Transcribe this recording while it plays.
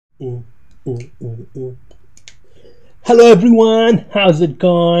Mm, mm, mm, mm. Hello everyone, how's it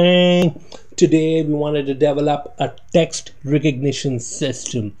going? Today we wanted to develop a text recognition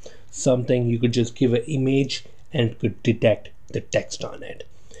system, something you could just give an image and could detect the text on it.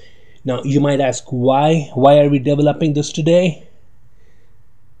 Now you might ask why are we developing this today?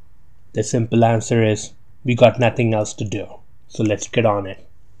 The simple answer is we got nothing else to do, so let's get on it.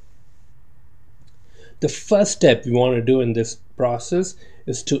 The first step we want to do in this process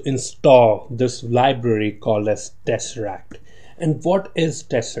is to install this library called as Tesseract. And what is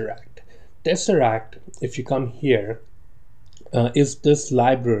Tesseract? Tesseract, if you come here, is this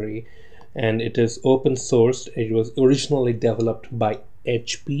library, and it is open sourced. It was originally developed by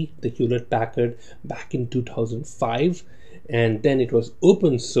HP, the Hewlett Packard, back in 2005, and then it was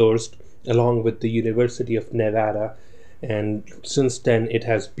open sourced along with the University of Nevada, and since then it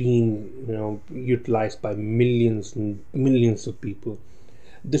has been utilized by millions and millions of people.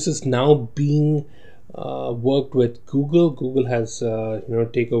 This is now being worked with Google. Google has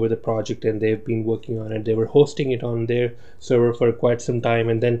take over the project, and they've been working on it. They were hosting it on their server for quite some time,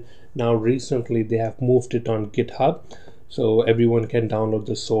 and then now recently they have moved it on GitHub, so everyone can download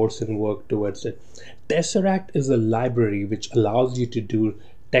the source and work towards it. Tesseract is a library which allows you to do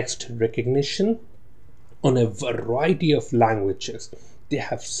text recognition on a variety of languages. They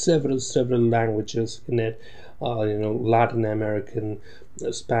have several languages in it. Latin American,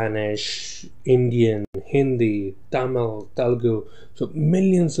 Spanish, Indian, Hindi, Tamil, Telugu. So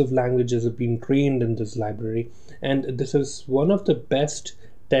millions of languages have been trained in this library, and this is one of the best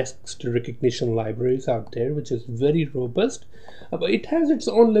text recognition libraries out there, which is very robust. But it has its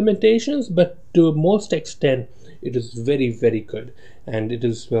own limitations, but to most extent it is very good, and it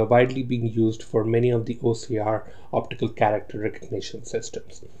is widely being used for many of the OCR, optical character recognition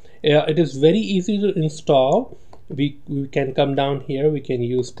systems. It is very easy to install. We can come down here, we can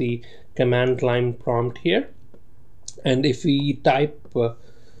use the command line prompt here, and if we type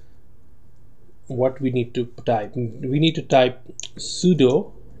what we need to type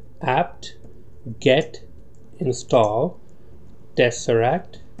sudo apt get install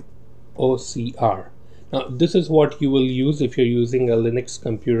Tesseract OCR. Now this is what you will use if you're using a Linux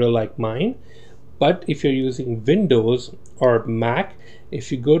computer like mine, but if you're using Windows or Mac,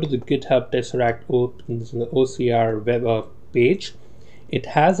 if you go to the GitHub Tesseract OCR web page, it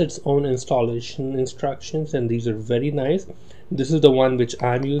has its own installation instructions, and these are very nice. This is the one which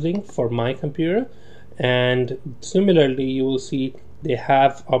I'm using for my computer, and similarly you will see they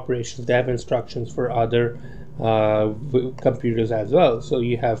have operations, they have instructions for other computers as well. So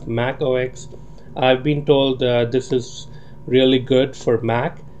you have Mac OS. I've been told this is really good for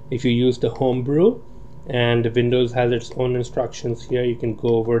Mac if you use the homebrew, and Windows has its own instructions here. You can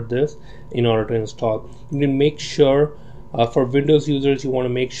go over this in order to install. You can make sure for Windows users, you want to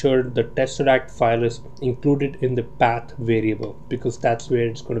make sure the Tesseract file is included in the path variable, because that's where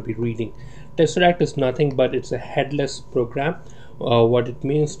it's going to be reading. Tesseract is nothing but it's a headless program. What it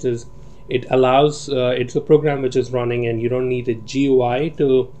means is it allows it's a program which is running, and you don't need a GUI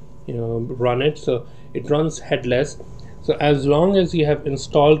to run it, so it runs headless. So as long as you have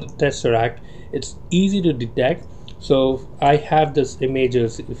installed Tesseract, it's easy to detect. So I have this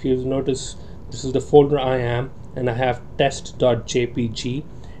images. If you notice, this is the folder I am, and I have test.jpg,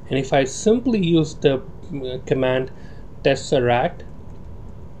 and if I simply use the command Tesseract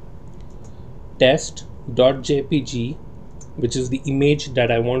test.jpg, which is the image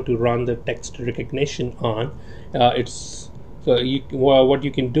that I want to run the text recognition on, what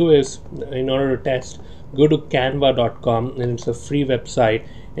you can do is, in order to test, go to canva.com, and it's a free website,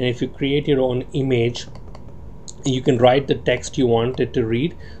 and if you create your own image, you can write the text you want it to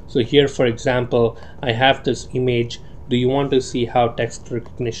read. So here, for example, I have this image. Do you want to see how text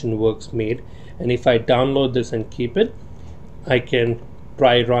recognition works made? And if I download this and keep it, I can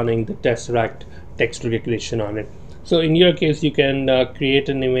try running the Tesseract text recognition on it. So in your case, you can create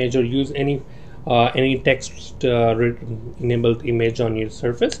an image or use any text enabled image on your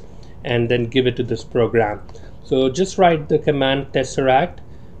surface, and then give it to this program. So just write the command Tesseract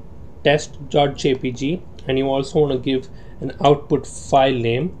test.jpg, and you also want to give an output file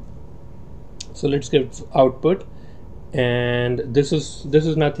name. So let's give output, and this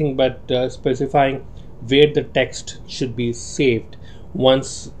is nothing but specifying where the text should be saved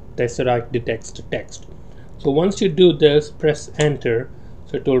once Tesseract detects the text. So once you do this, press enter.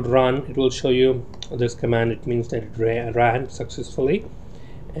 So it will run. It will show you this command. It means that it ran successfully,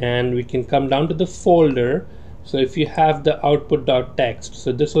 and we can come down to the folder. So if you have the output.txt,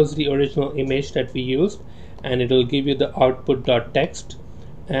 so this was the original image that we used, and it will give you the output.txt.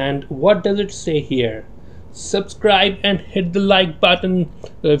 And what does it say here? subscribe and hit the like button.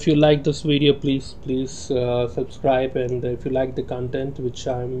 If you like this video, please subscribe, and if you like the content which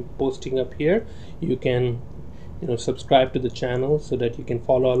I'm posting up here, you can subscribe to the channel so that you can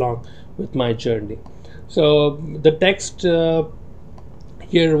follow along with my journey. So the text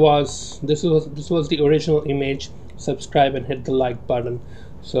here was this was the original image. Subscribe and hit the like button.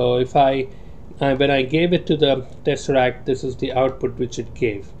 So if when I gave it to the Tesseract, this is the output which it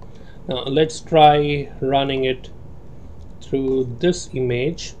gave. Now let's try running it through this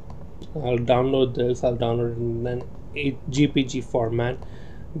image. I'll download this. I'll download it in an GPG format,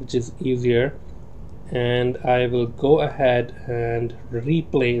 which is easier, and I will go ahead and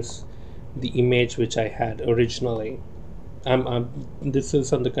replace the image which I had originally. This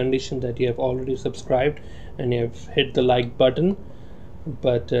is on the condition that you have already subscribed and you have hit the like button,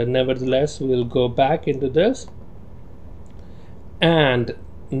 but nevertheless we'll go back into this, and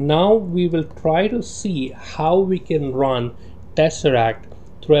now we will try to see how we can run Tesseract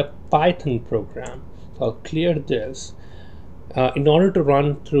through a Python program. So I'll clear this. In order to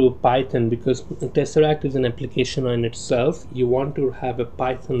run through Python, because Tesseract is an application on itself, you want to have a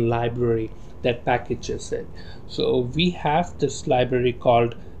Python library that packages it. So we have this library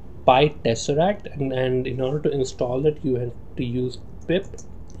called PyTesseract, and in order to install it, you have to use pip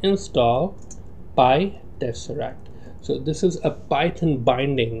install PyTesseract. So this is a Python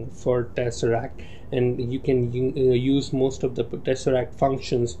binding for Tesseract, and you can use most of the Tesseract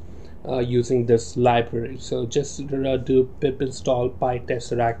functions using this library. So just do pip install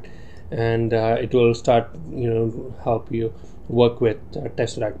PyTesseract, and it will start help you work with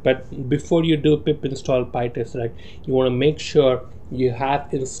Tesseract. But before you do pip install PyTesseract, you want to make sure you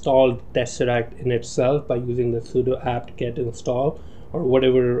have installed Tesseract in itself by using the sudo apt-get install, or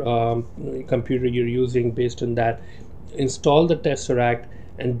whatever computer you're using. Based on that, install the Tesseract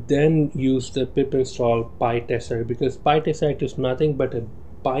and then use the pip install PyTesseract, because PyTesseract is nothing but a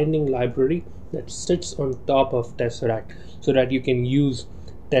binding library that sits on top of Tesseract, so that you can use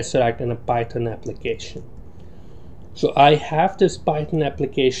Tesseract in a Python application. So I have this Python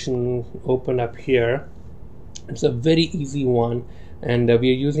application open up here. It's a very easy one, and we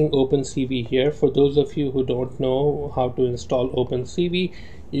are using OpenCV here. For those of you who don't know how to install OpenCV,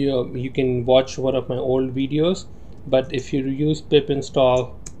 you can watch one of my old videos. But if you use pip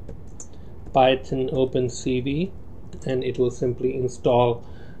install Python OpenCV, and it will simply install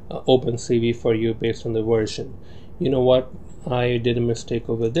OpenCV for you based on the version. You know what? I did a mistake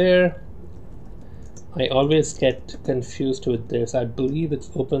over there. I always get confused with this. I believe it's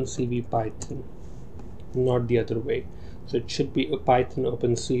OpenCV Python, not the other way. So it should be a Python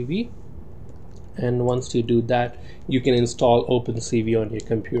OpenCV, and once you do that, you can install OpenCV on your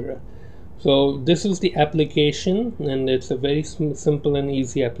computer. So this is the application, and it's a very simple and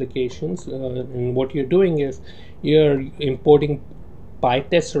easy application. And what you're doing is you're importing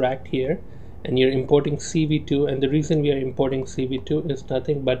PyTesseract here, and you're importing CV2. And the reason we are importing CV2 is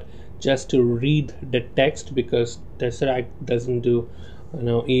nothing but just to read the text, because Tesseract doesn't do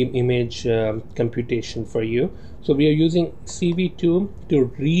image computation for you. So we are using CV2 to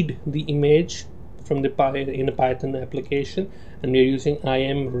read the image from in a Python application, and we are using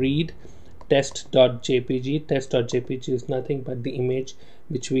imread test.jpg. Test.jpg is nothing but the image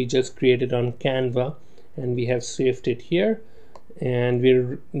which we just created on Canva, and we have saved it here. And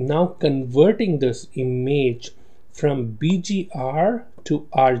we're now converting this image from BGR to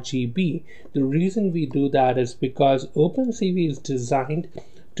RGB. The reason we do that is because OpenCV is designed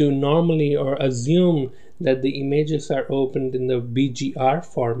to normally or assume that the images are opened in the BGR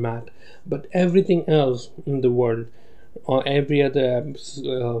format, but everything else in the world, or every other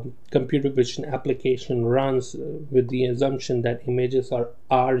computer vision application, runs with the assumption that images are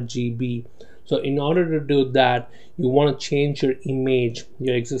RGB. So in order to do that, you want to change your image,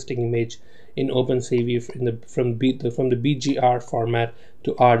 your existing image in OpenCV from the BGR format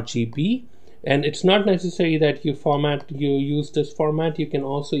to RGB. And it's not necessary that you use this format. You can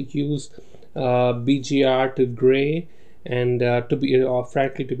also use BGR to gray, and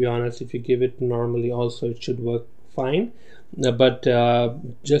frankly, to be honest, if you give it normally also, it should work fine. But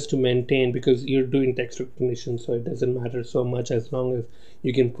just to maintain, because you're doing text recognition, so it doesn't matter so much as long as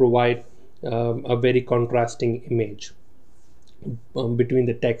you can provide a very contrasting image between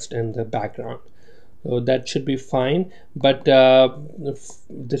the text and the background. So that should be fine. But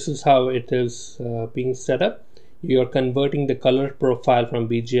this is how it is being set up. You are converting the color profile from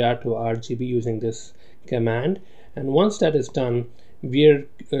BGR to RGB using this command, and once that is done, we are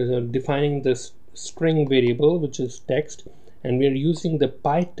defining this string variable, which is text, and we are using the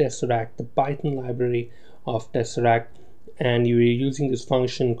PyTesseract, the Python library of Tesseract, and you are using this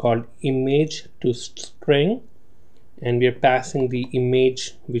function called image to string, and we are passing the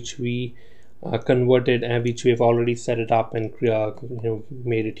image which we converted and which we have already set it up and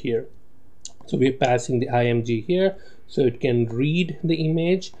made it here. So we're passing the img here so it can read the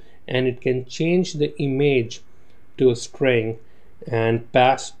image and it can change the image to a string and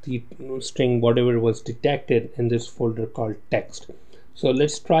pass the string whatever was detected in this folder called text. So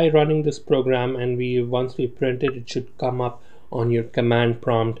let's try running this program, and once we print it, it should come up on your command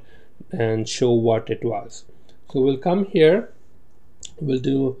prompt and show what it was. So we'll come here, we'll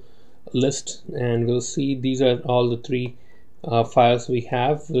do a list, and we'll see these are all the three files we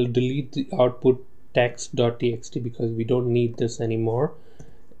have. We'll delete the output text.txt because we don't need this anymore,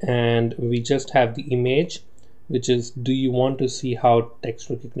 and we just have the image, which is do you want to see how text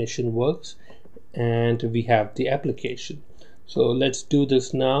recognition works, and we have the application. So let's do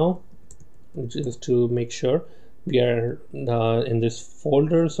this now just to make sure we are in this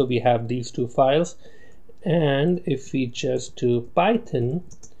folder. So we have these two files, and if we just do Python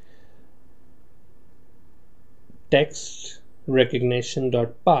text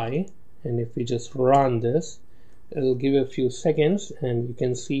recognition.py, and if we just run this, it'll give a few seconds, and you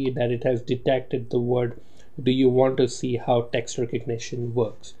can see that it has detected the word do you want to see how text recognition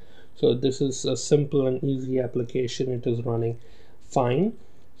works. So this is a simple and easy application. It is running fine.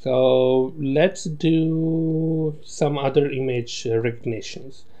 So let's do some other image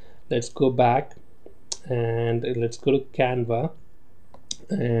recognitions. Let's go back and let's go to Canva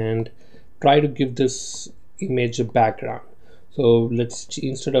and try to give this image a background. So let's,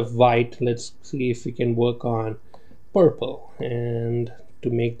 instead of white, let's see if we can work on purple, and to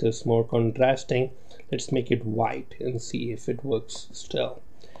make this more contrasting, let's make it white and see if it works still.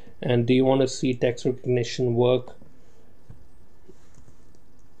 And do you want to see text recognition work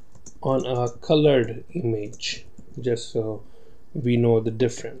on a colored image, just so we know the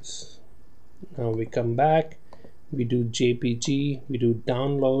difference? Now we come back, we do JPG, we do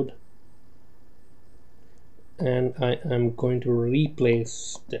download, and I am going to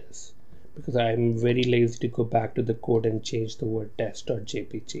replace this because I'm very lazy to go back to the code and change the word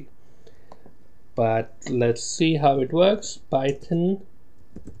test.jpg. But let's see how it works. Python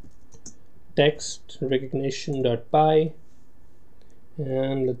text recognition.py,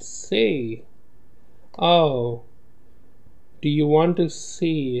 and let's see. Oh, do you want to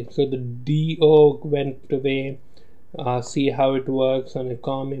see? So the do went away. See how it works on a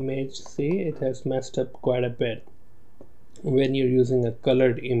COM image. See, it has messed up quite a bit when you're using a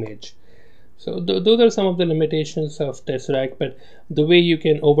colored image. So those are some of the limitations of Tesseract, but the way you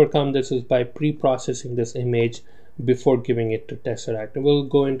can overcome this is by pre-processing this image before giving it to Tesseract. We'll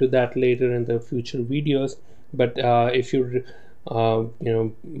go into that later in the future videos, but if you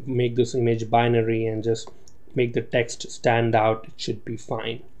make this image binary and just make the text stand out, it should be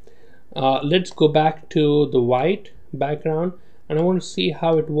fine. Let's go back to the white background, and I want to see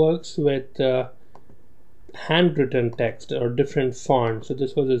how it works with handwritten text or different font. So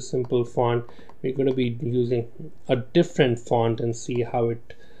this was a simple font. We're going to be using a different font and see how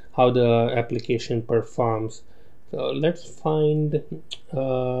the application performs. So let's find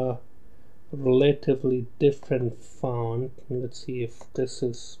a relatively different font. Let's see if this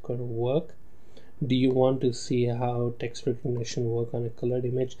is going to work. Do you want to see how text recognition work on a colored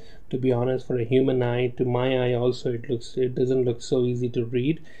image? To be honest, for a human eye, to my eye also, it doesn't look so easy to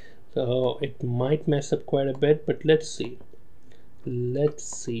read. So it might mess up quite a bit, but let's see.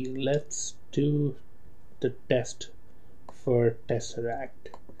 Let's do the test for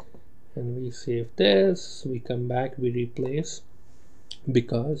Tesseract, and we save this, we come back, we replace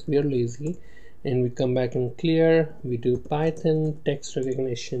because we are lazy, and we come back and clear, we do Python text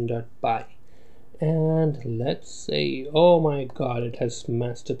recognition.py, and let's say, oh my god, it has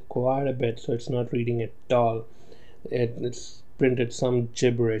messed up quite a bit. So it's not reading at all. It's printed some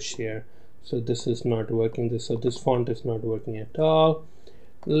gibberish here, so this is not working. So this font is not working at all.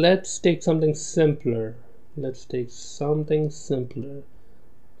 Let's take something simpler. Let's see, something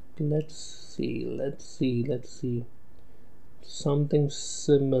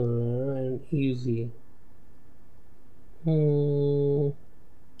similar and easy.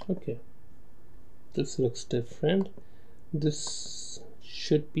 Okay, this looks different. This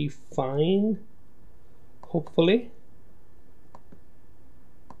should be fine, hopefully.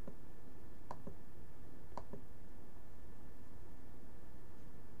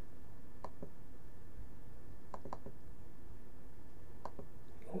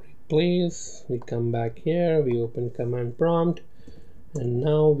 Please, we come back here, we open command prompt, and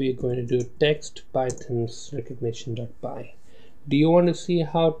now we're going to do text python's recognition.py. Do you want to see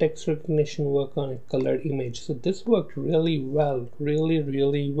how text recognition work on a colored image? So this worked really well,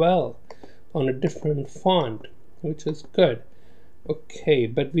 really well on a different font, which is good. Okay,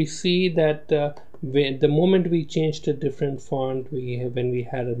 but we see that the moment we changed a different font, when we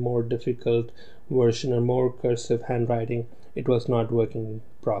had a more difficult version or more cursive handwriting, it was not working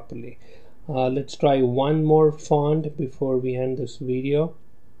properly. Let's try one more font before we end this video,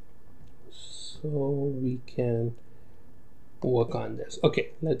 so we can work on this. Okay,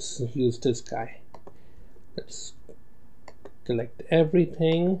 let's use this guy. Let's select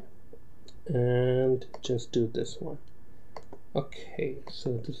everything and just do this one. Okay,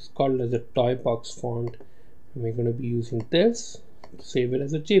 so this is called as a toy box font, and we're going to be using this. Save it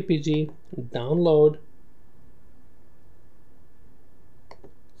as a JPG, download,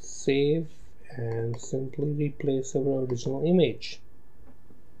 save, and simply replace our original image.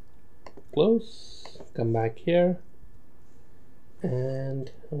 Close, come back here,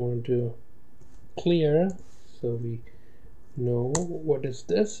 and I'm going to do clear so we know what is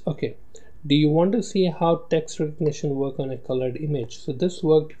this. Okay, do you want to see how text recognition work on a colored image? So this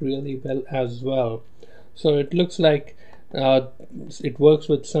worked really well as well. So it looks like it works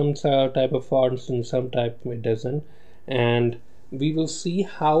with some type of fonts and some type it doesn't, and we will see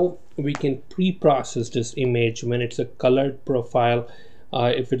how we can pre-process this image when it's a colored profile,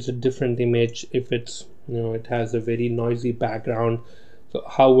 if it's a different image, if it's, it has a very noisy background. So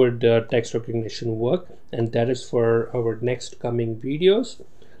how would text recognition work? And that is for our next coming videos.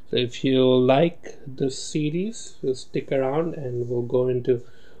 So if you like this series, so stick around and we'll go into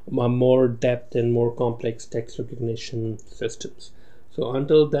more depth and more complex text recognition systems. So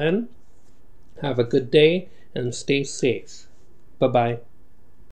until then, have a good day and stay safe. Bye-bye.